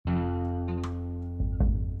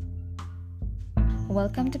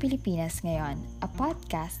Welcome to Pilipinas Ngayon, a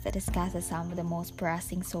podcast that discusses some of the most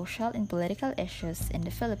pressing social and political issues in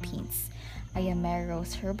the Philippines. I am Mary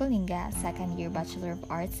Rose Herbalinga, second-year Bachelor of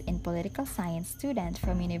Arts in Political Science student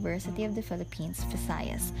from University of the Philippines,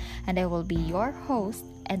 Visayas, and I will be your host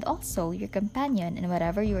and also your companion in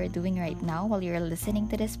whatever you are doing right now while you are listening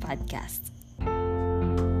to this podcast.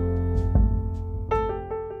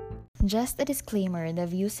 Just a disclaimer, the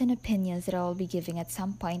views and opinions that I will be giving at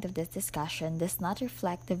some point of this discussion does not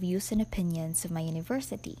reflect the views and opinions of my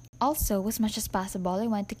university. Also, as much as possible, I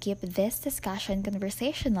want to keep this discussion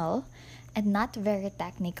conversational and not very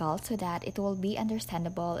technical so that it will be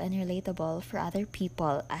understandable and relatable for other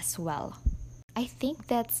people as well. I think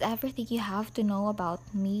that's everything you have to know about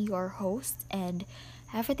me, your host, and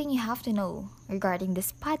everything you have to know regarding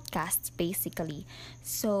this podcast, basically.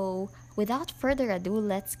 So, without further ado,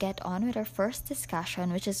 let's get on with our first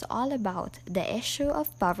discussion, which is all about the issue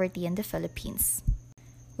of poverty in the Philippines.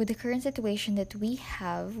 With the current situation that we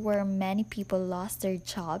have, where many people lost their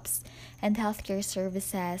jobs and healthcare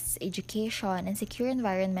services, education, and secure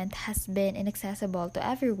environment has been inaccessible to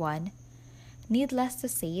everyone, needless to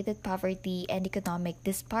say that poverty and economic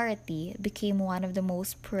disparity became one of the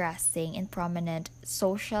most pressing and prominent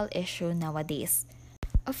social issues nowadays.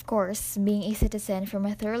 Of course, being a citizen from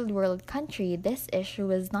a third world country, this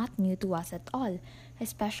issue is not new to us at all,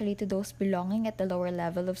 especially to those belonging at the lower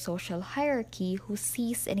level of social hierarchy who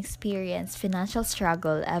sees and experience financial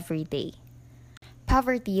struggle every day.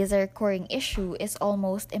 Poverty as a recurring issue is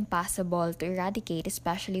almost impossible to eradicate,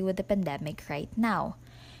 especially with the pandemic right now.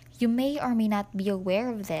 You may or may not be aware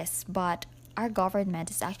of this, but our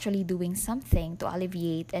government is actually doing something to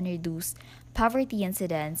alleviate and reduce poverty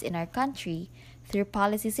incidents in our country through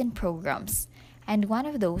policies and programs. And one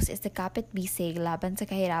of those is the Kapit-Bisig Laban sa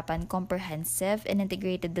Kahirapan Comprehensive and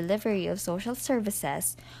Integrated Delivery of Social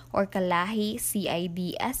Services, or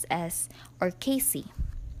KALAHI-CIDSS, or KC.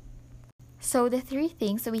 So the three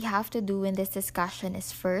things that we have to do in this discussion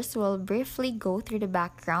is, first, we'll briefly go through the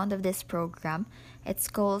background of this program, its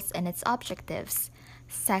goals, and its objectives.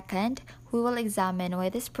 Second, we will examine why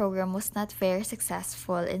this program was not very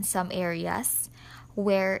successful in some areas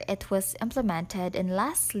where it was implemented. And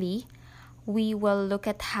lastly, we will look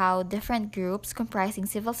at how different groups comprising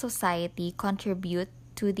civil society contribute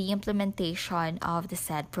to the implementation of the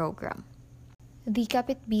said program. The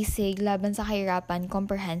Kapit-Bisig Laban sa Kahirapan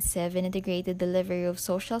Comprehensive and Integrated Delivery of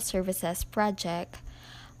Social Services project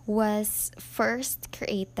was first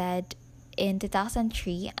created in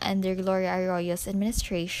 2003 under Gloria Arroyo's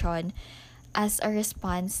administration as a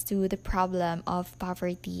response to the problem of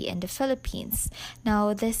poverty in the Philippines.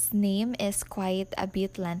 Now, this name is quite a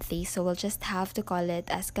bit lengthy, so we'll just have to call it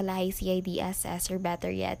as KALAHI-CIDSS, or better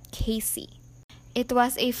yet, KC. It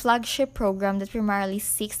was a flagship program that primarily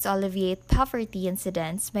seeks to alleviate poverty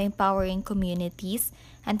incidents by empowering communities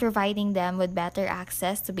and providing them with better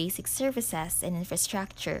access to basic services and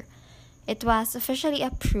infrastructure. It was officially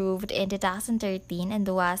approved in 2013 and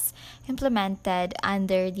was implemented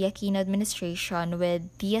under the Aquino administration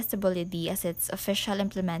with DSWD as its official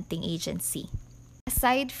implementing agency.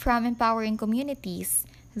 Aside from empowering communities,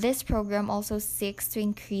 this program also seeks to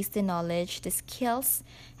increase the knowledge, the skills,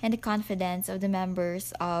 and the confidence of the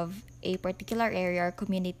members of a particular area or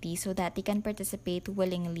community so that they can participate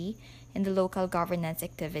willingly in the local governance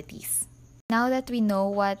activities. Now that we know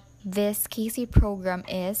what this KC program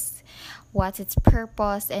is, what's its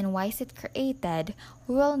purpose, and why is it created,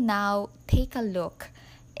 we will now take a look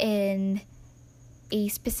in a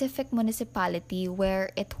specific municipality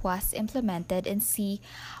where it was implemented and see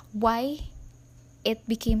why it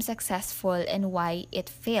became successful and why it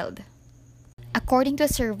failed. According to a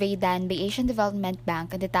survey done by Asian Development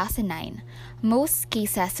Bank in 2009, most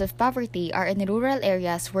cases of poverty are in rural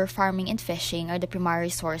areas where farming and fishing are the primary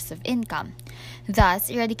source of income. Thus,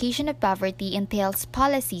 eradication of poverty entails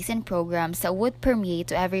policies and programs that would permeate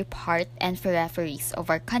to every part and peripheries of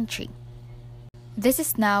our country. This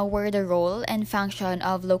is now where the role and function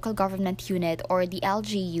of local government unit, or the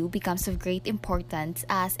LGU, becomes of great importance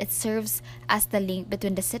as it serves as the link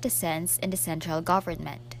between the citizens and the central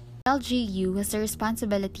government. LGU has the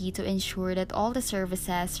responsibility to ensure that all the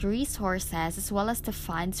services, resources, as well as the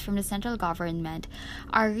funds from the central government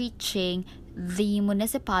are reaching the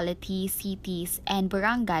municipality, cities, and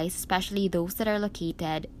barangays, especially those that are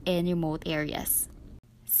located in remote areas.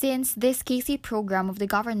 Since this KC program of the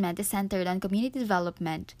government is centered on community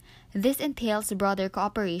development, this entails broader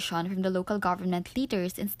cooperation from the local government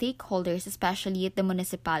leaders and stakeholders, especially at the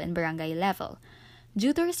municipal and barangay level.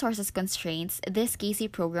 Due to resources constraints, this KC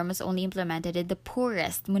program was only implemented in the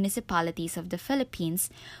poorest municipalities of the Philippines,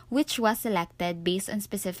 which was selected based on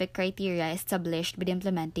specific criteria established by the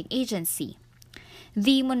implementing agency.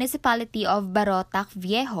 The municipality of Barotac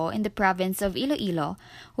Viejo in the province of Iloilo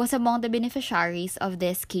was among the beneficiaries of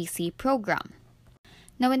this KC program.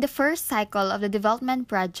 Now, in the first cycle of the development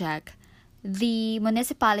project, the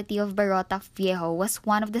municipality of Barotac Viejo was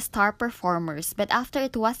one of the star performers, but after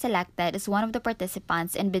it was selected as one of the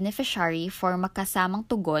participants and beneficiary for Makasamang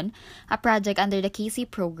Tugon, a project under the KC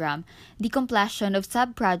program, the completion of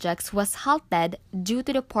sub-projects was halted due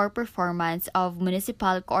to the poor performance of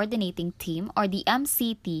Municipal Coordinating Team or the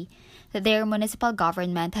MCT that their municipal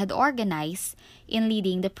government had organized in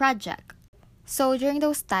leading the project. So during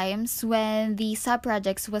those times when the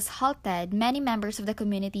sub-projects was halted, many members of the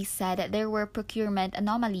community said that there were procurement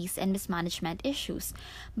anomalies and mismanagement issues.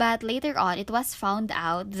 But later on, it was found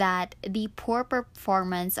out that the poor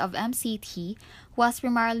performance of MCT was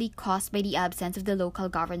primarily caused by the absence of the local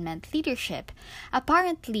government leadership.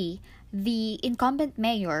 Apparently, the incumbent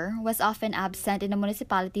mayor was often absent in the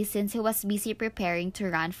municipality since he was busy preparing to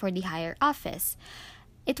run for the higher office.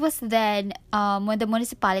 It was then when the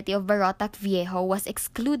municipality of Barotac Viejo was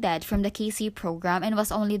excluded from the KC program and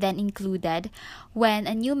was only then included when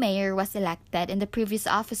a new mayor was elected and the previous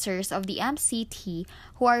officers of the MCT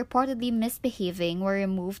who are reportedly misbehaving were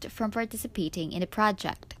removed from participating in the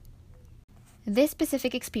project. This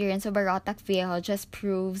specific experience of Barotac Viejo just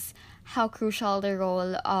proves how crucial the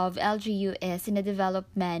role of LGU is in the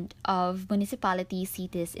development of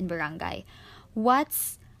municipality-CIDSS in barangay.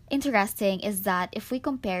 What's interesting is that if we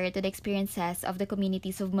compare it to the experiences of the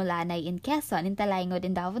communities of Mulanay in Quezon, in Talaingod,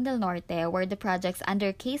 and Davao del Norte, where the projects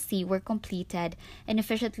under KC were completed and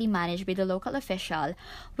efficiently managed by the local official,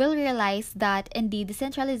 we'll realize that indeed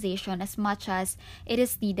decentralization, as much as it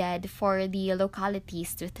is needed for the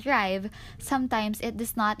localities to thrive, sometimes it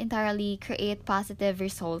does not entirely create positive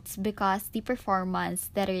results because the performance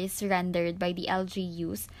that is rendered by the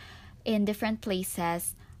LGUs in different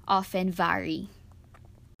places often vary.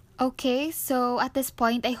 Okay, so at this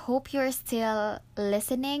point, I hope you're still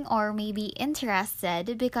listening or maybe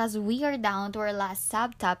interested because we are down to our last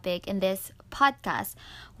subtopic in this podcast,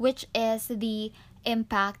 which is the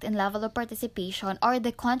impact and level of participation or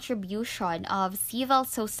the contribution of civil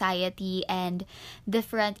society and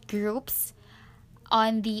different groups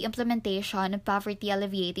on the implementation of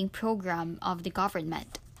poverty-alleviating program of the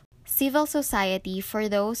government. Civil society, for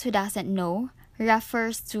those who doesn't know,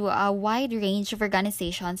 refers to a wide range of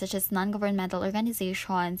organizations such as non-governmental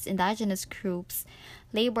organizations, indigenous groups,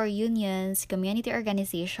 labor unions, community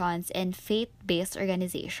organizations, and faith-based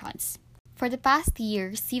organizations. For the past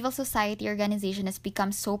year, civil society organization has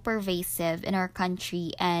become so pervasive in our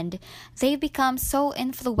country and they've become so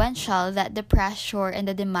influential that the pressure and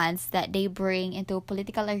the demands that they bring into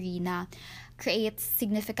political arena creates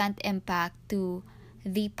significant impact to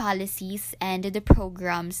the policies and the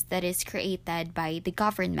programs that is created by the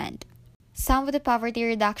government. Some of the poverty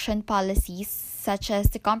reduction policies, such as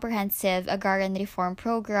the Comprehensive Agrarian Reform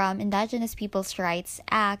Program, Indigenous Peoples' Rights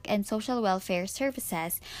Act, and Social Welfare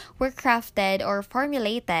Services, were crafted or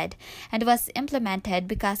formulated and was implemented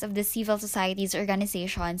because of the civil society's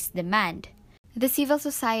organizations' demand. The civil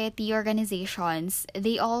society organizations,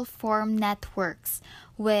 they all form networks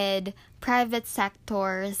with private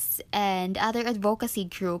sectors and other advocacy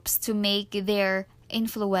groups to make their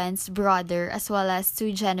influence broader as well as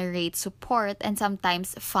to generate support and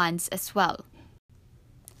sometimes funds as well.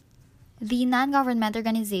 The non-government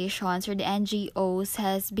organizations or the NGOs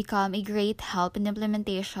has become a great help in the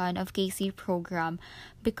implementation of KC program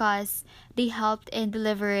because they helped in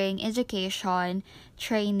delivering education,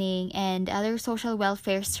 training, and other social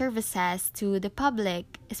welfare services to the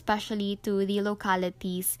public, especially to the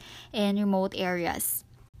localities in remote areas.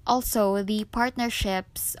 Also, the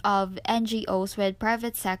partnerships of NGOs with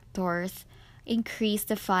private sectors increased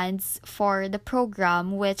the funds for the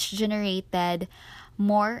program, which generated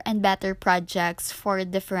more and better projects for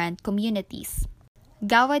different communities.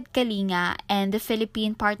 Gawad Kalinga and the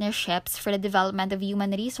Philippine Partnerships for the Development of Human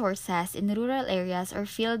Resources in Rural Areas or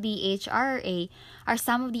PhilDHRRA are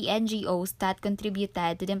some of the NGOs that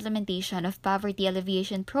contributed to the implementation of poverty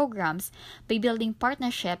alleviation programs by building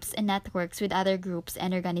partnerships and networks with other groups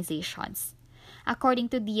and organizations. According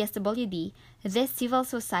to DSWD, these civil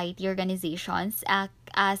society organizations act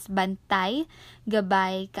as bantay,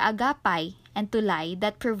 gabay, kaagapay, and tulay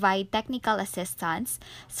that provide technical assistance,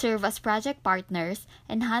 serve as project partners,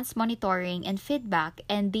 enhance monitoring and feedback,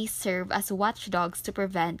 and they serve as watchdogs to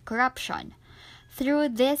prevent corruption. Through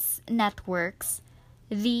these networks,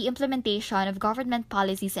 the implementation of government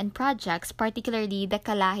policies and projects, particularly the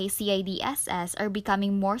KALAHI-CIDSS, are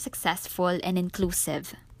becoming more successful and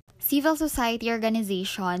inclusive. Civil society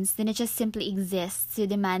organizations didn't just simply exist to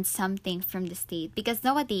demand something from the state, because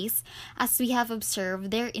nowadays, as we have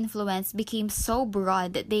observed, their influence became so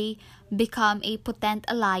broad that they become a potent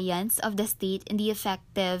alliance of the state in the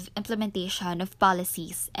effective implementation of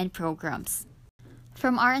policies and programs.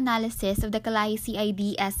 From our analysis of the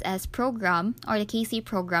KALAHI-CIDSS program or the KC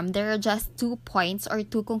program, there are just 2 points or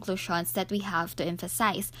 2 conclusions that we have to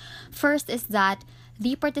emphasize. First is that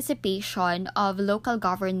the participation of local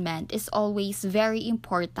government is always very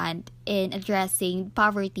important in addressing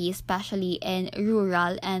poverty, especially in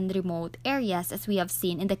rural and remote areas, as we have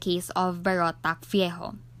seen in the case of Barotac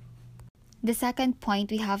Viejo. The second point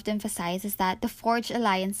we have to emphasize is that the forged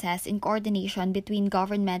alliances in coordination between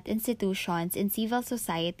government institutions and civil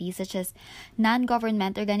society, such as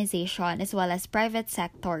non-government organizations as well as private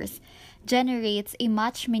sectors, generates a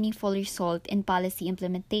much meaningful result in policy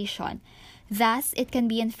implementation. Thus, it can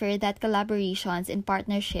be inferred that collaborations and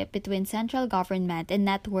partnership between central government and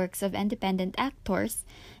networks of independent actors,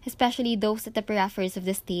 especially those at the peripheries of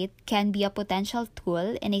the state, can be a potential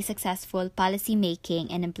tool in a successful policy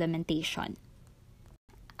making and implementation.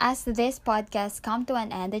 As this podcast comes to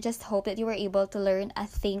an end, I just hope that you were able to learn a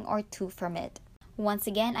thing or two from it. Once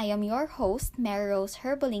again, I am your host, Mary Rose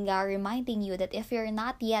Herbolinga, reminding you that if you're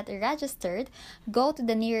not yet registered, go to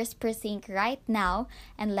the nearest precinct right now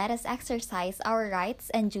and let us exercise our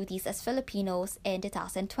rights and duties as Filipinos in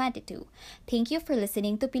 2022. Thank you for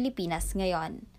listening to Pilipinas Ngayon.